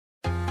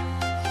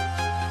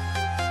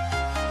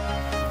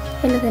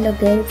Hello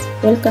guys,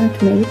 welcome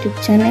to my YouTube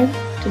channel.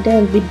 Today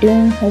I'll be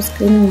doing house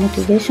cleaning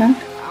motivation.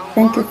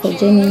 Thank you for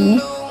joining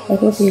me. I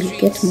hope you'll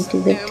get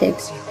motivated.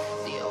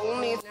 The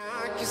only thing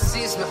I can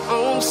see is my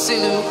own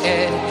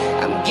silhouette.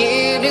 I'm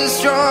getting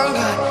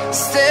stronger,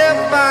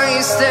 step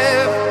by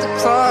step. The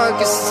clock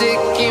is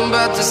ticking,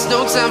 but there's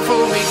no time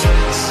for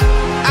regrets.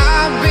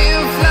 I've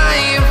been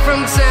flying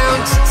from town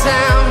to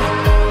town,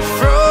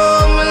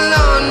 from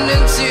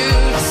London to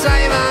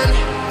Taiwan.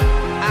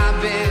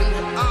 I've been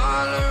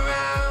all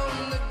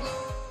around the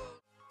globe.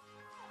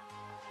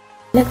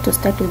 I like to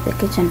start with the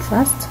kitchen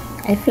first.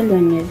 I feel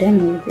when you're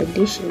done with the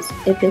dishes,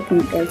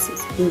 everything else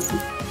is easy.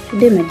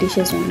 Today my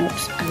dishes are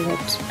not a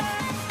lot.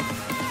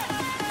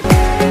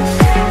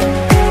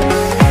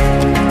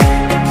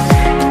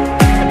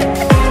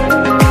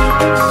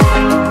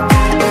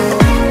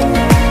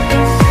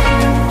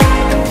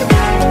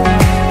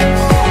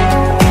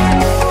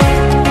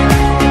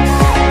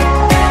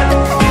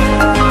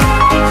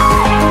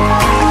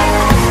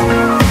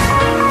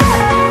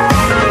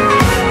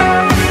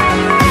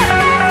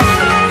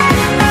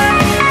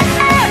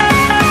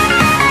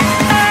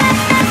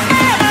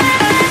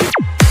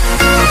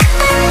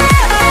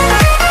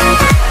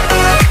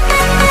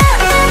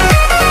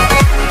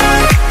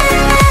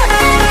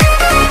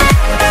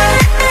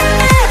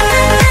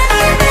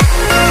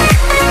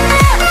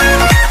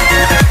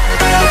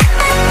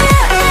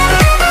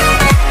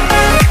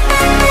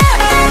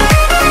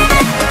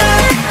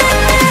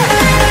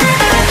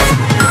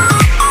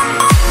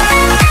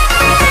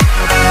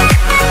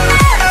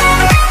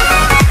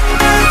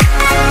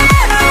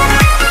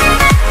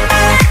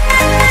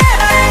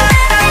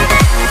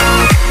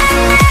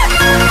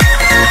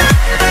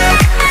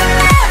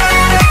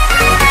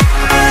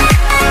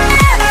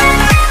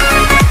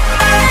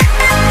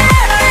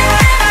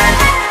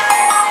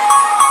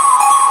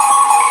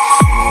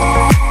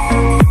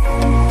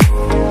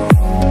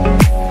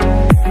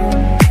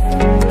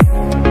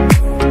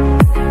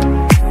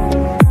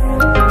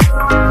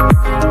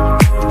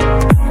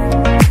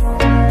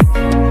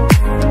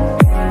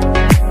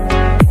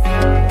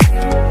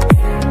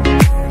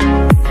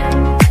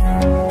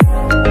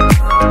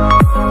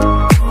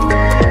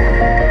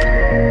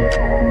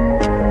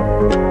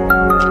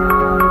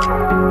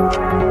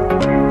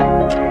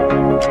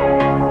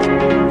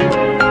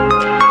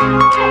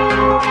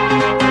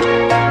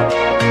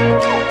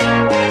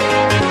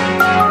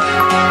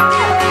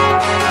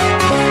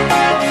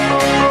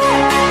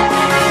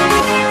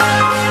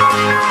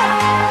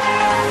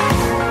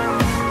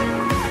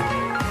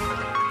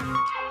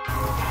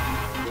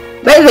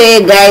 By the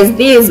way guys,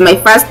 this is my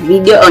first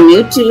video on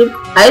YouTube.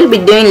 I will be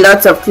doing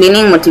lots of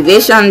cleaning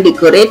motivation,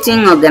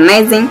 decorating,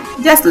 organizing,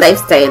 just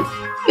lifestyle.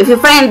 If you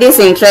find this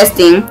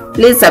interesting,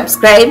 please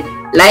subscribe,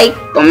 like,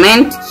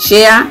 comment,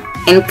 share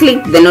and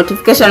click the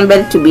notification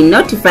bell to be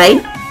notified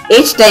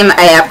each time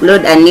I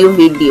upload a new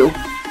video.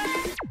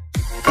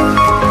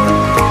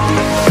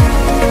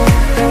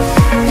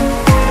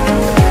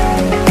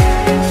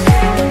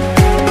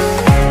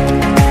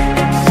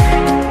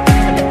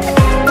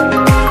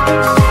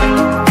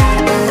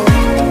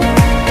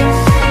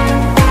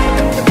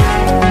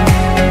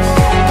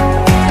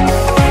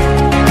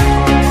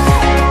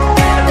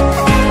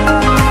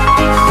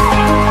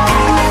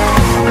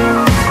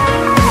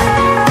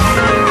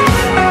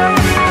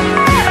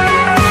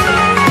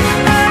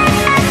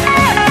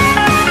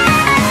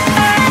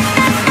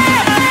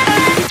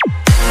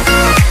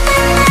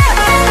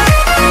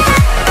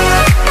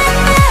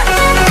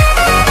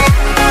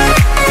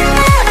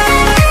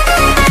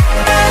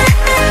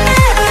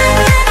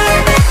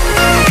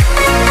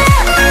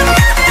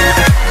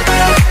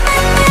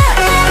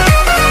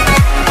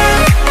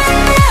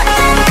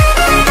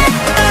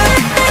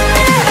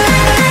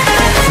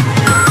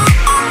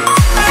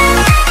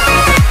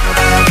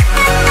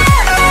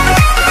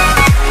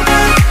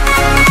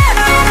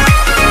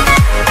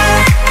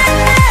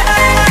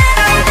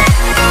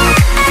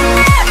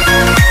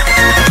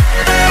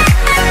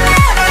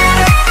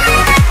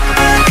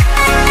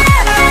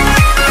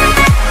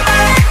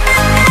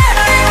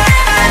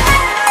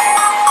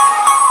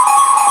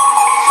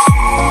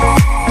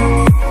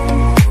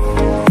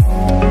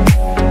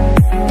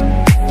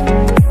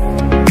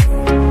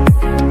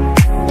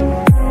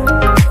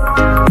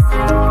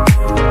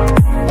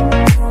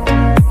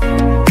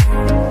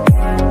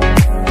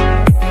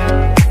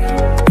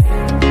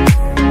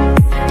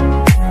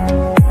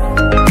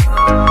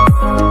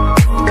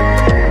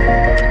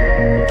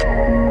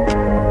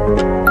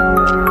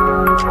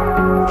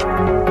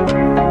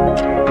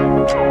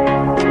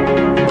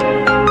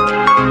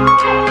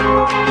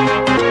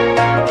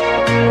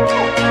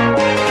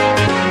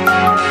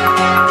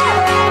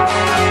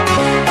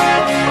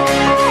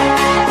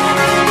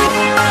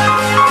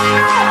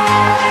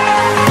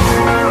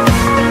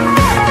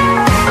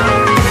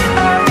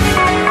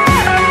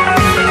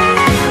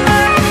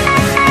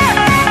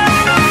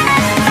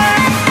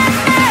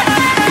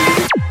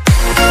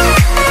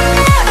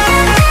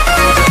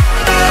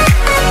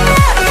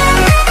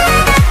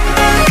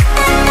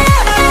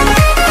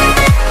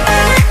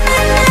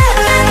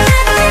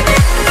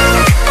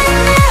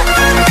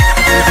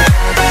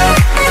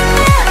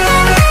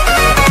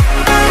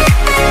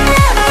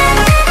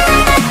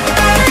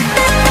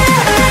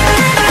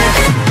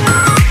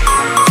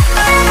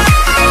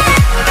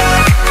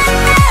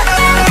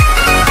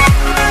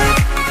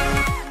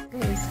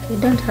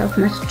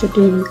 have much to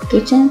do in the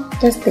kitchen,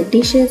 just the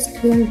dishes,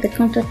 clean the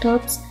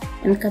countertops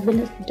and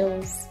cabinet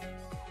doors.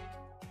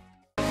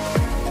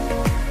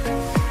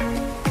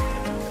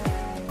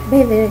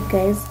 By the way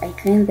guys, I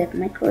cleaned the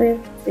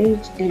microwave,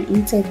 fridge and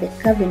inside the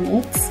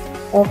cabinets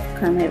off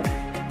camera.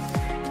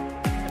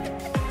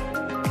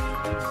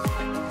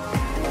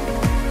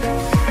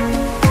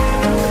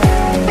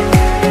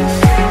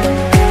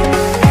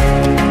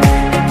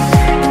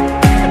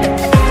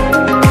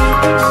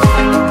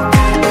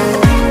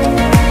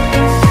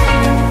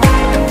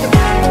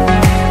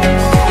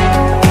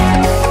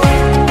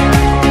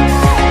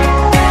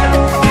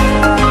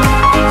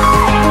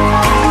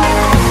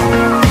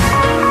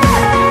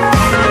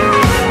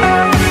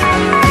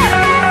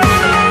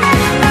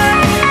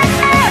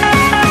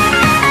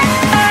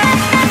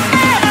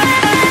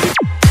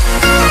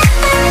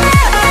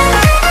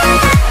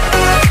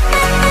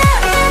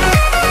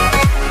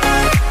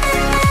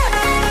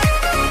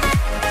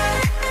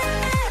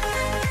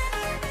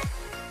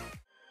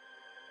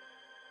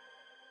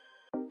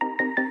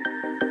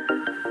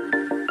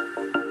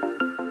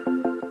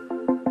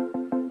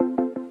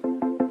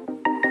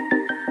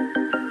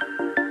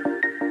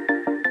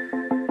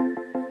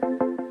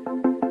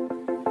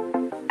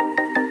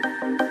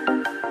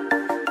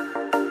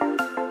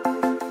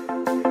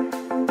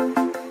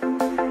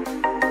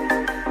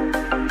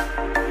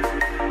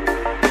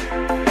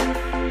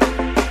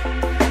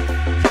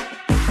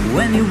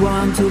 When you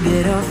want to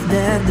get off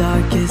the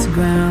darkest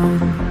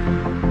ground,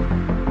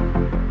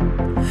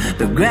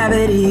 the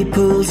gravity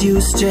pulls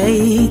you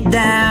straight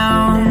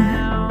down.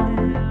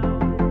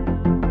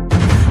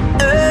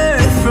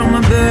 Earth from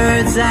a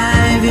bird's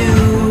eye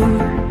view.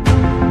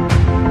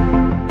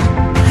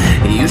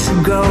 You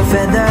should grow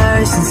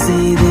feathers and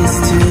see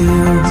this too.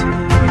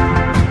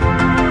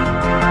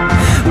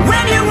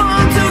 When you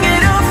want to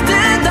get off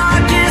the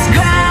darkest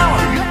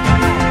ground,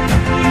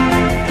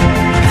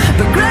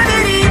 the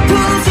gravity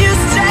pulls you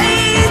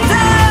straight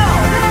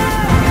down.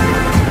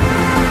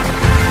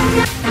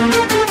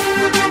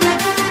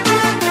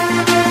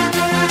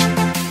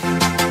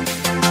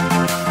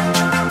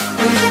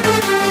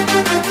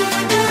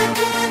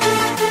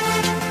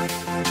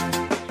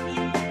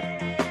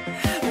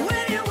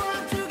 When you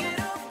want to get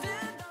off the...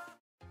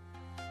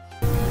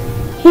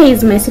 Here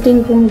is my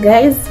sitting room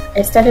guys.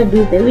 I started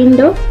with the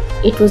window.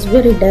 It was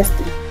very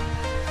dusty.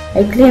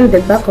 I cleaned the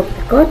back of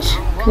the couch,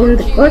 cleaned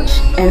the couch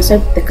and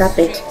swept the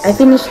carpet. I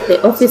finished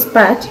the office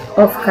part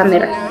off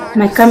camera.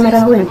 My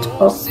camera went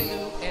off.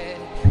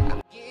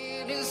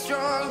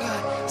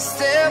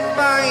 Step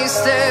by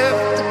step,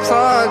 the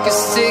clock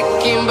is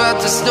ticking, but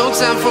there's no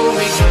time for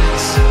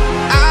regrets.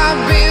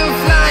 I've been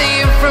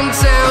flying from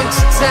town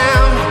to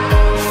town,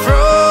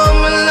 from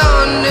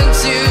London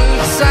to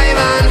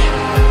Taiwan.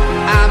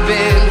 I've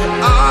been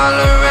all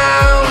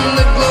around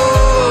the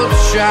globe,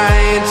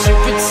 trying to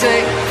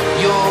protect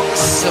your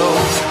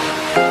soul.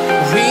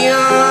 We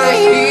are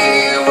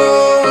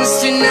heroes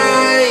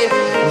tonight.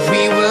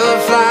 We will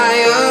fly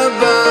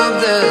above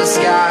the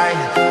sky.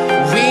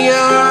 We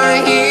are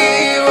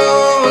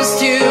heroes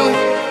tonight.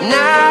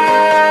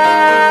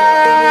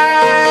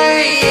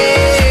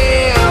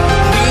 Yeah.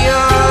 We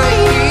are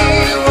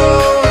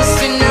heroes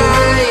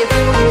tonight.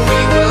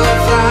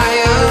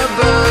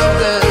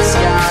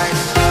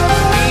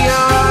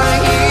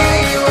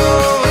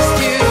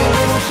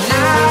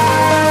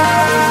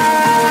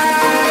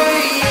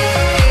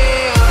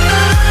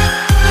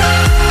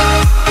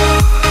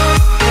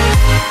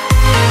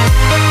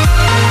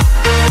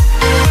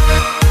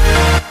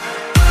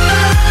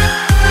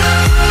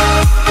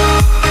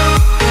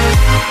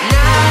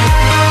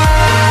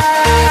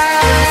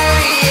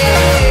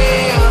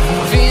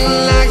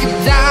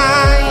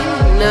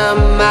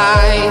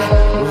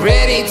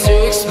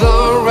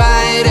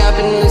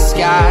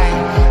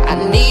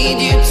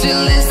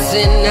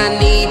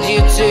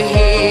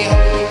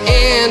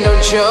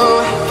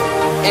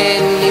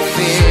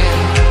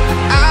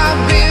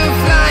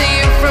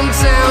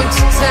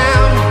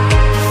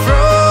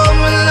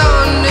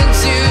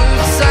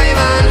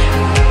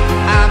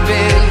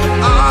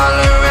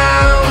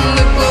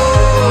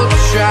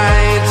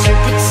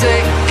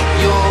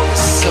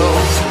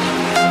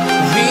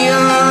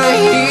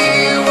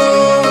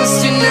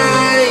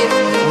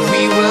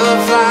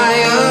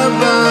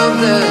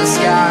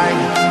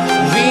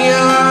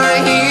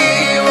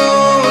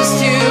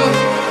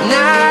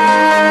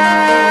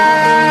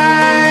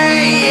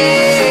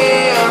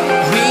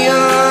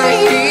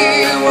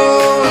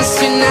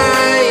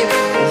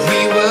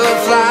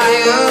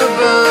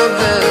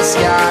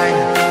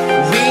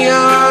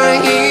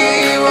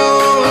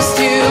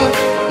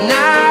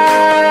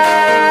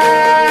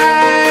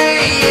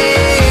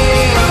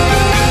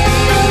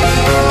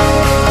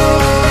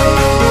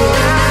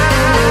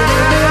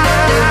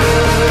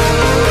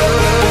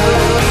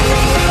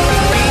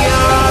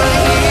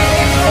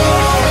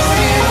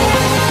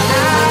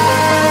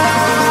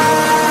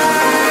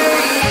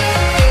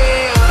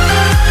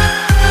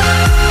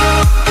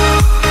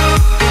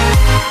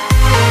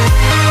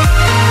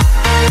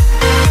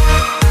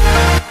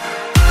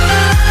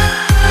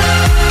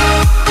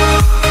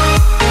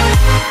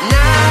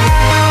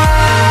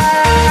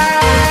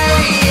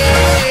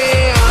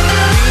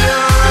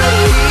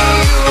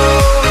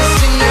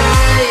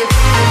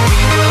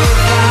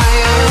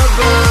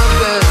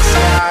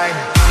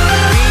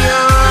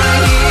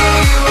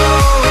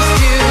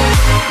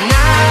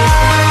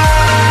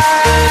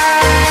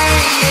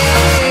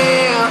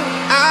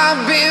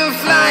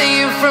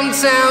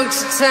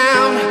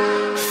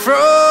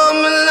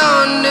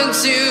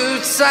 to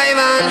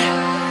Taiwan.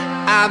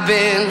 I've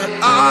been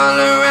all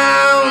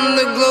around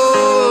the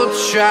globe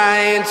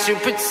trying to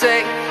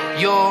protect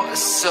your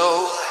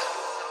soul.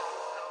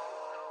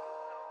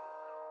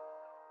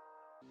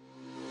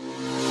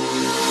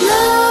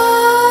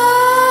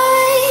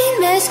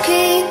 Nightmares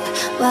creep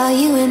while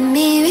you and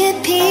me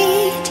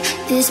repeat.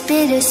 This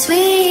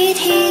bittersweet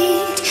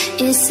heat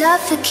is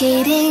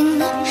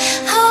suffocating.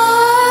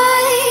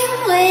 I'm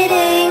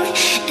waiting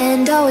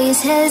and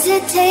always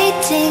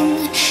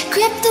hesitating.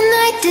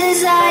 Kryptonite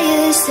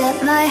desires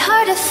set my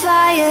heart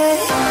afire.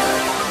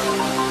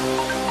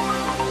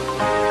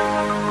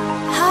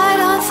 Heart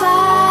on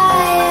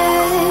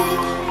fire.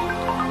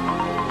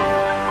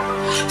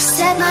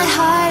 Set my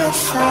heart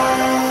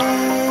afire.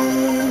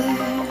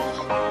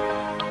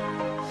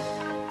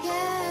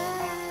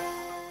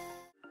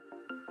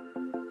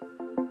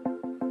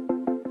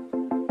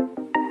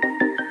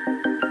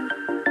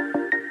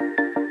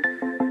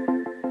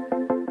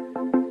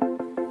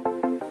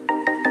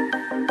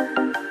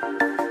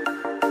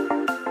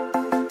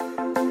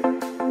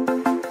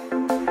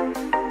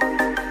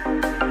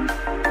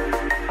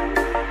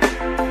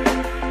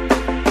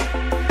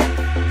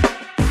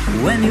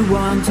 When you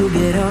want to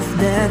get off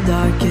the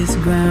darkest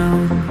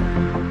ground,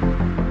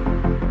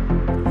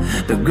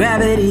 the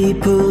gravity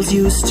pulls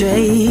you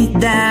straight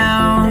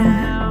down.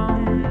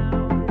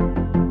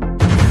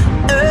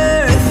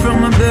 Earth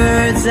from a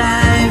bird's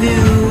eye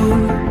view.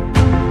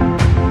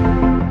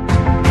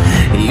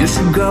 You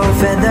should grow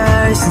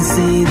feathers and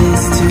see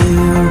this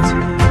too.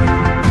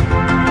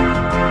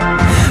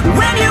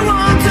 When you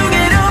want to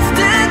get off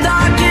the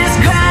darkest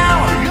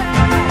ground,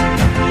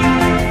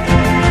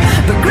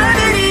 the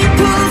gravity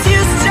pulls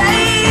you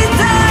straight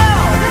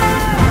down.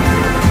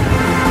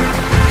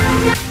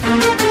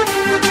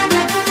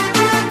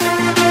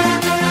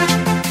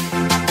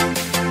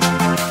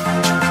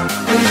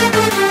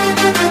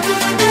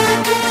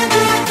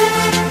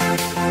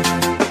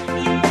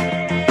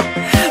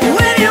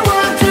 When you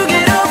want to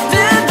get off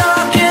the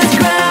darkest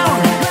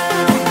ground,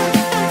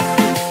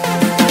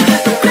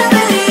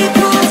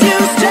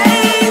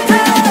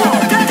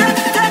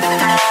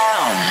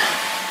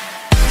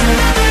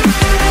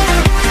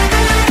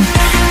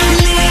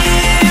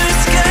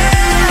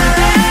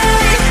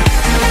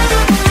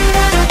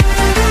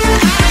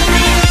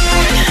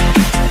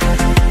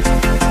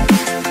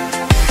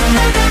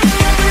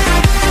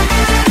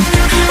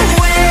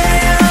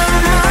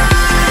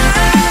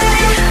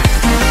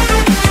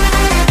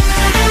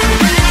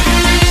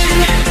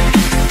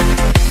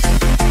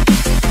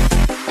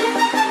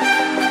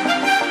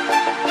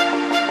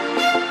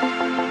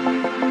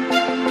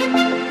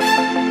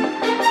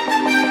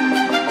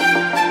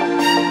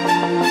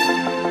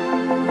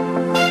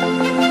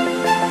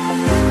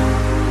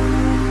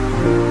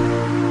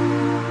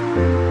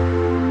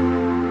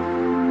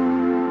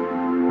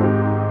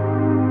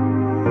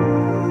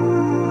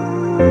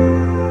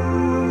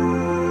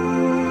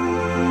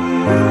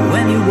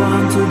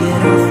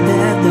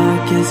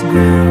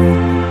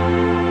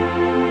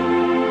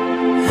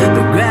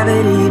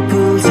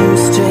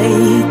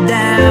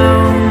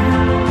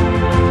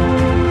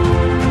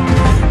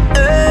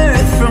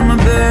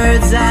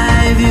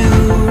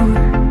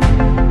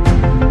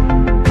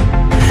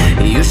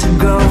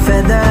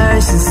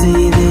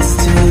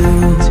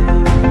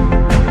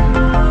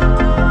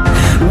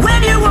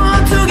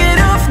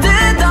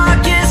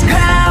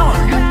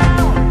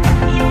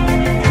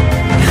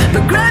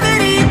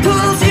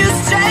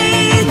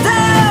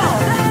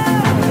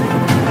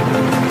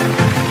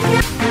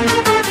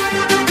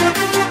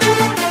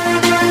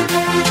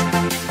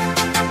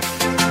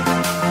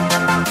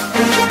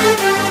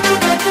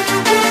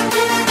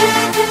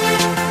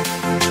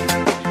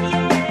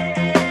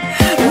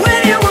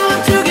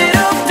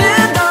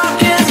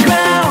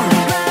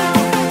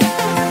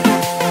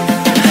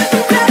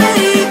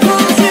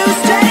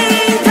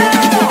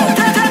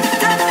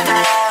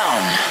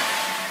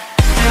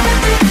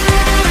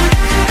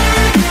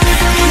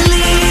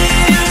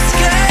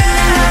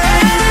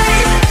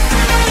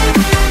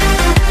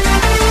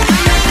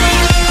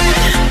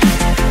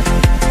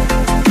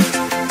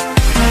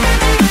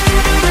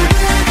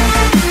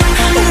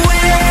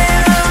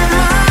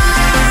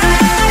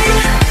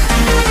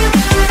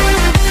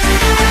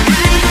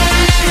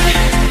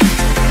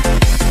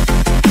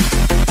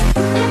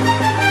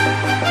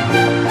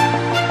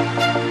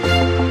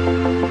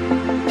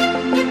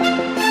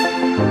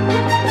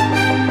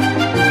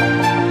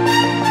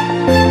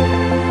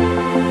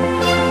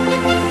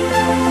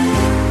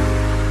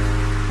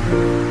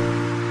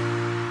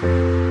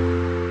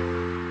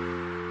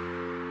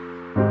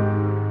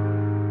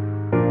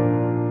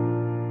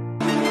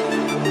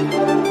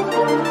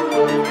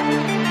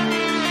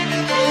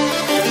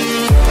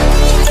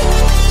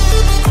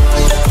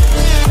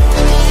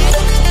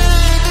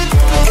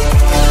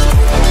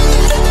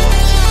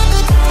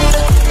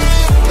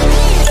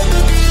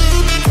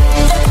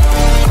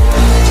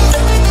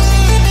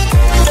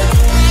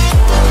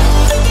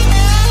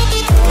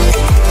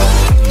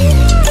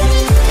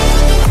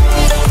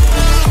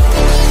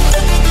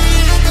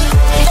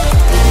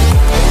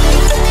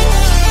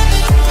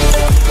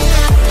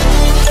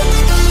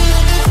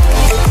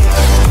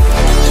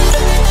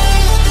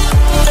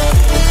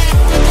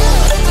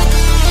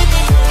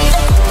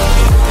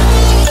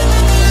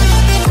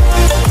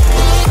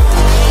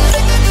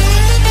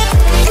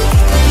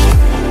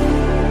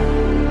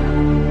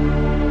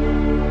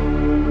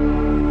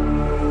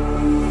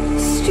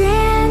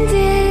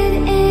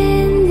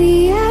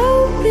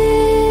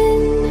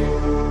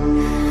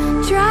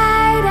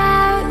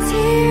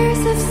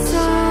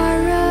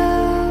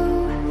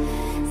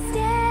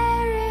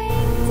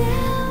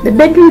 The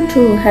bedroom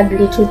too had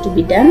little to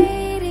be done.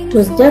 It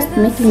was just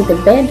making the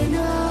bed,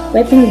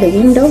 wiping the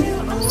window,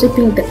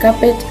 sweeping the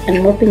carpet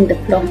and mopping the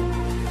floor.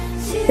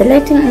 The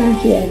lighting on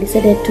here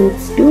decided to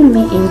do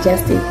me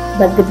injustice,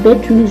 but the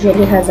bedroom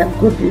usually has a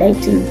good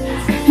lighting.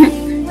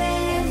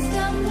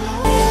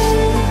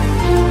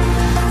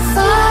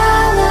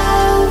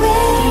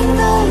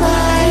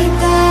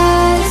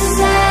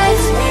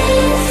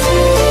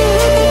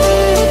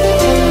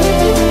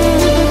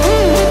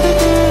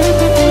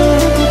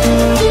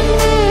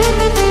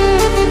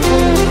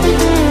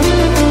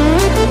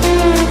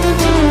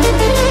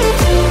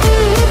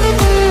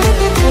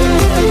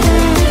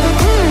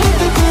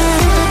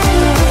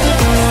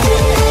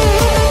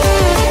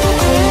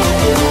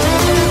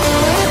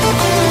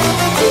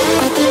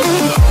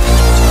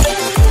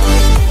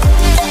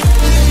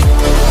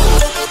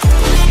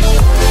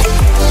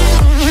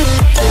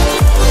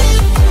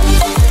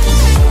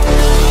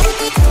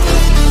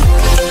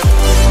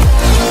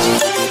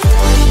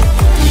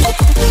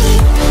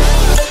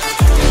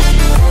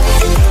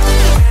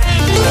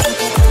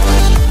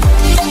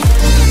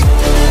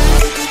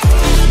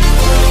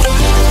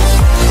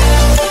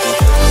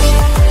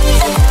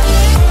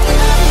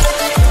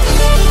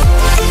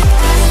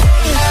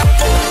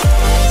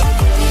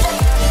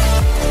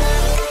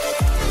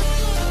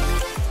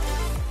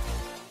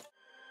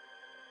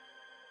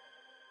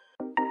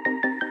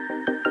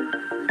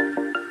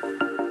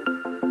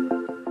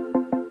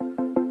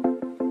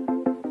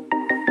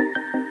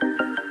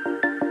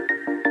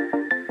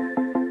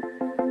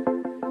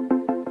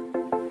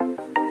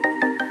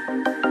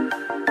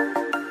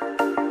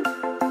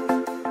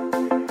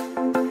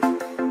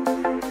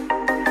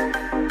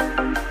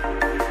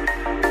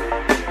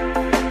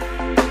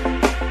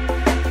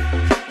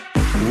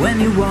 When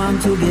you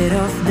want to get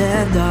off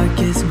the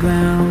darkest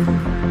ground,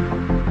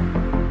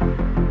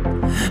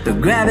 the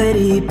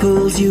gravity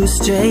pulls you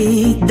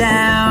straight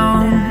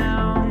down.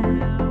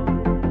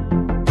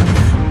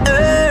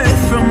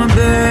 Earth from a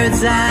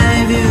bird's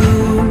eye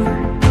view.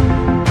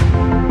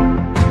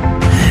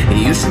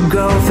 You should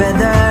grow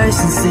feathers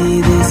and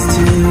see this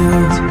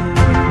too.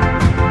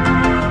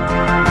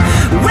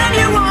 When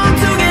you want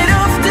to get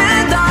off the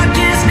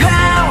darkest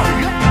ground,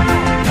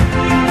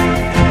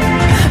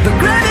 the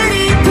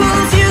gravity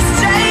pulls you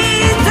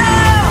straight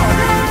down.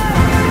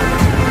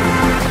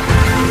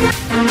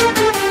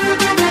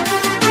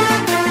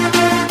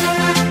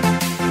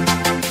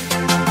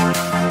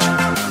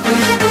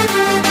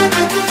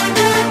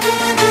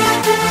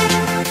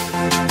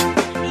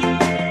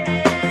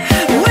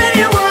 When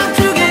you want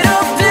to get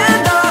off the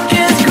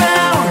darkest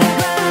ground,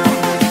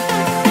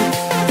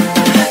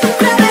 the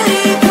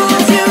gravity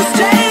pulls you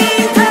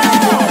straight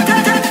down.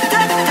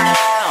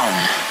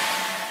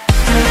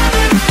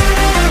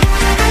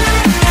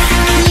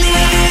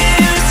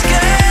 Clear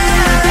sky.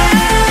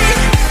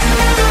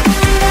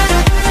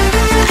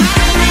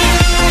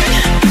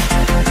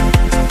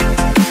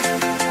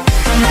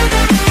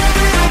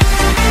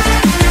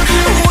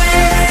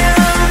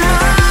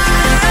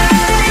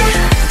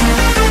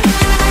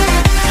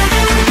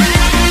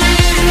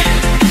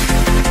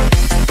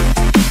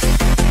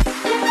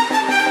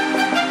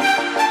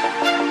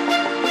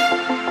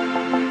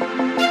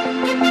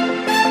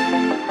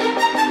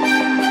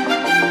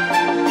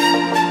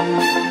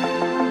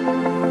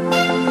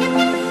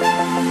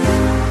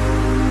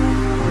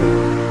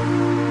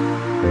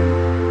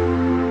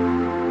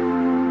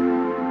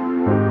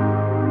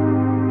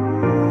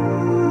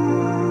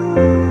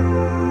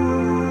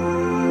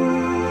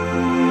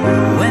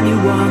 When you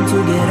want to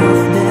get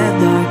off the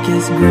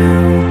darkest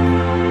ground,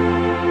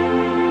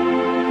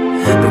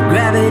 the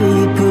gravity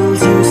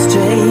pulls you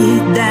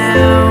straight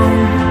down.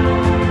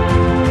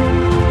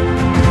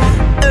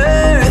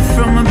 Earth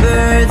from a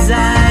bird's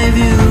eye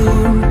view.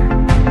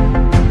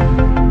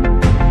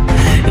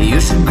 You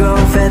should grow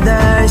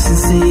feathers and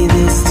see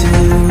this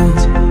too.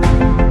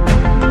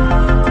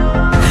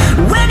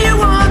 When you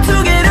want to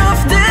get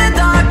off the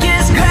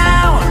darkest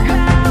ground,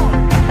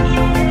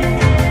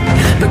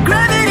 the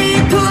gravity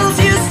pulls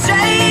you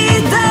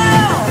straight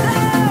down.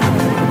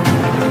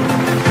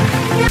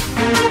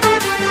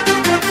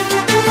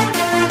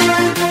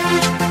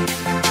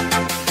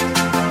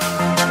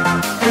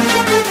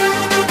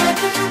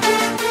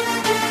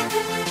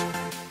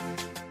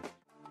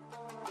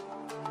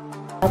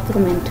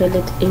 Bathroom and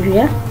toilet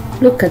area.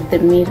 Look at the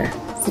mirror.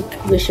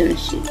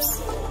 Situationships.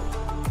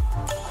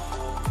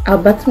 Our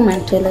bathroom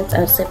and toilets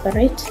are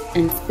separate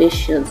and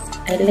spacious.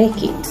 I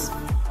like it.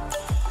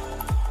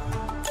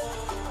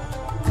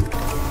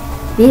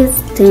 These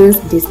stains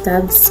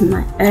disturbs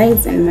my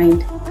eyes and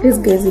mind. Please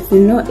guys, if you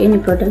know any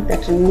product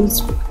that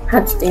removes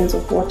hard stains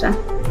of water,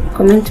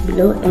 comment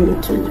below and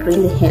it will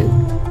really help.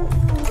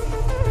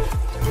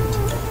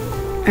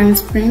 I'm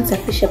spraying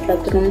sufficient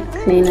bathroom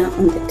cleaner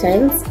on the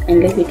tiles and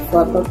leave it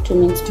for about 2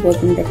 minutes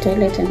both in the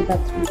toilet and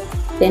bathroom.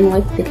 Then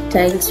wipe the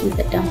tiles with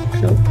a damp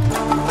cloth.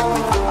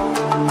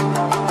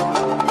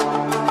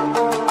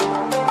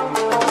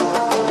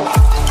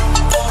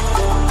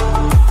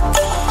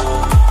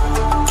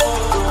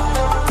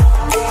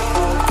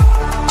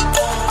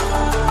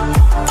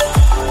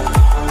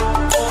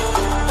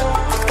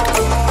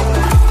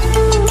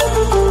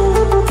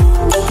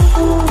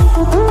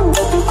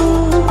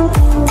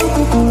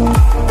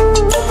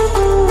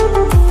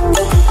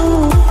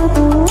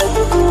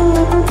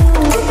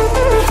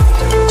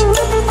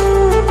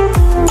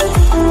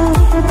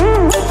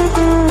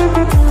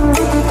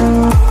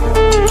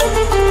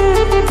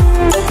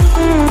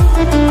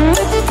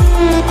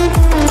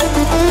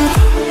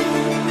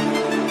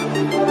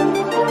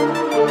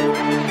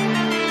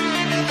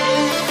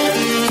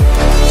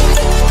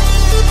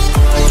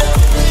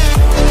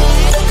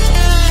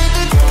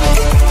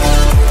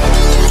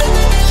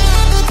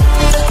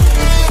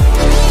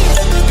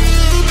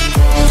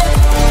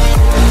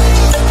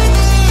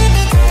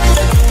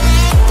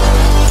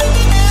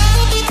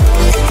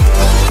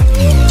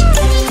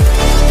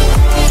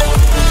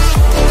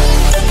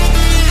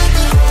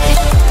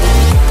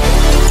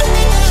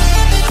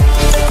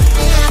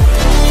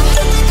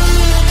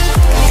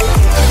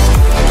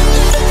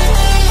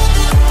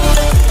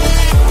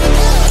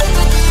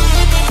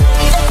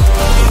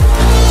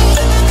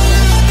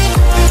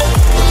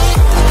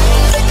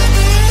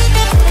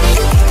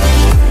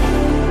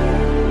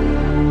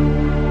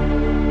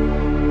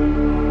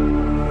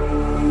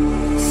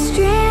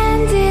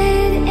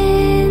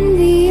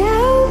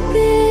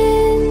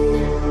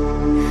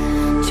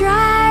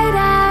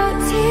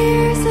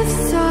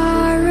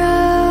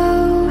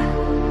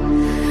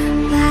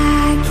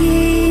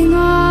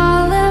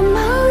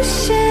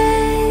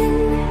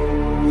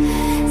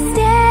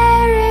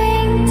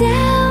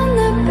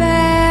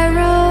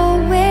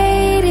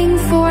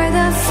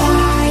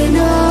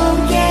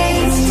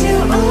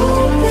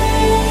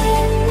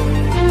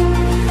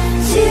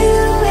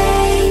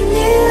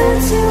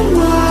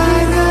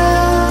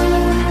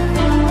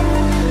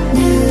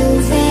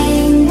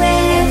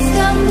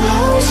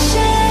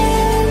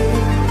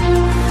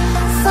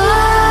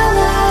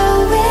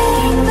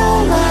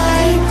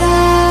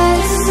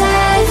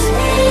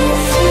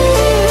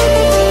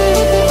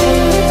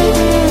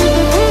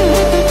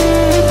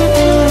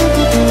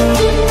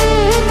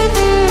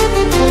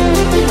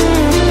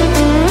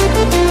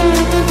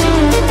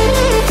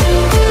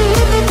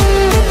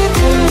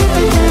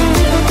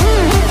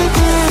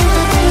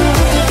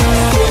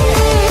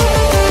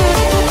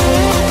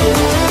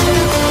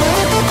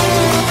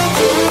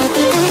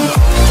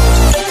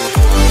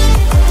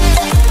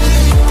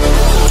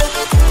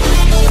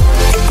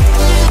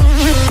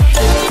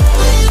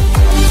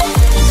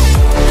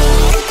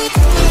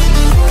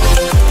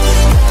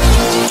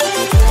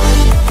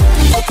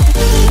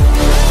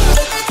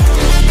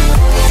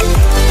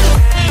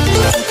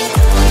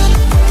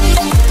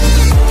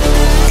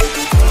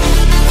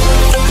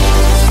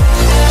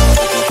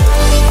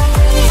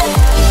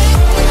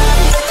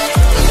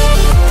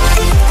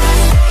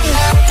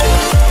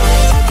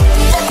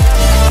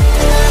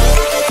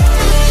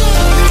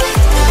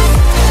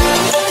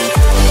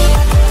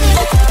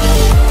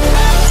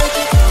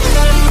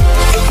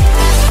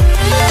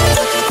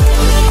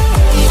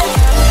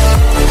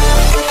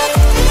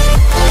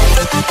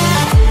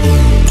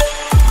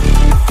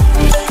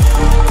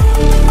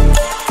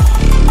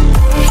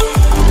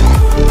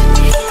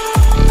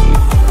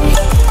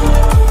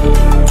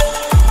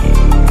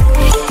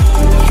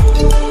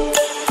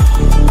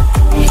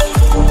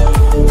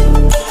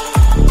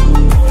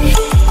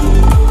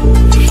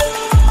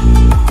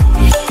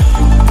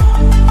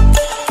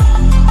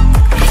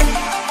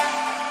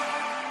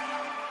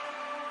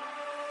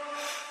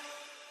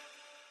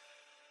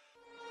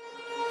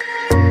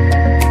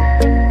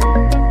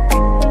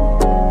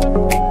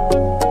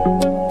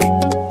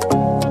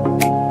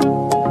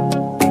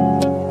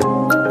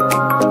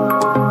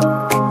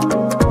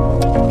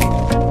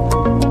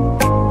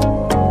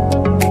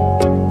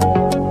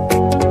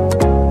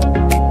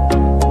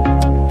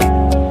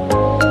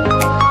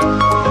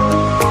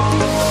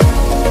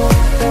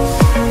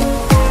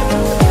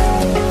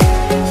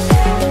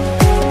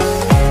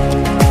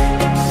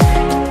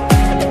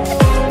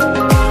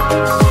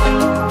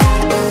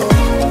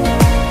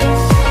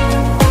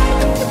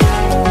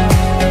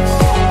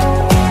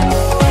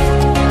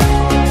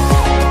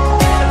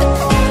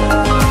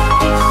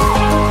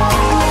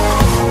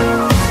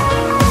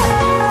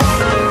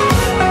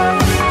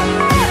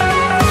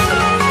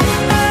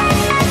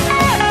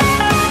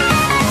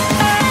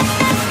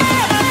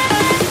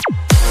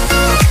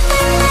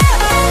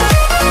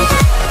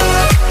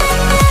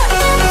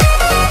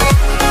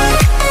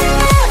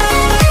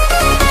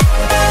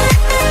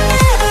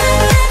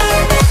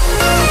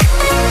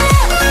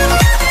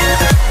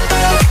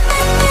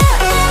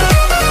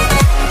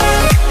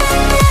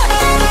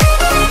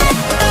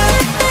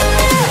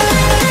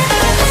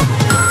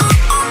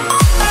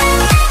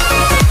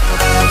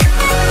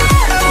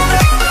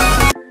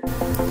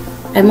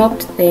 I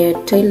mopped the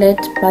toilet,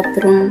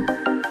 bathroom,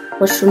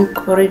 washroom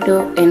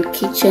corridor and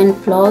kitchen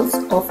floors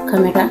off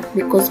camera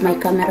because my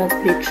camera's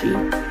battery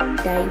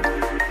died.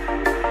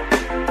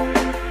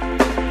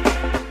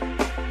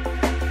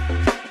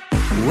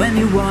 When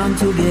you want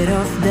to get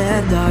off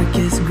the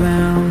darkest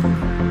ground,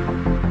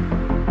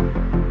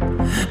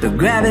 but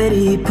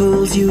gravity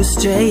pulls you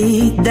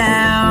straight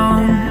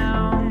down.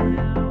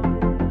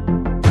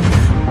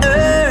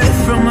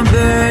 Earth from a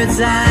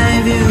bird's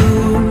eye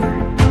view.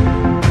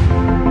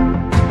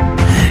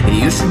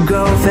 You should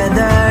grow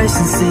feathers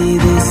and see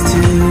this too.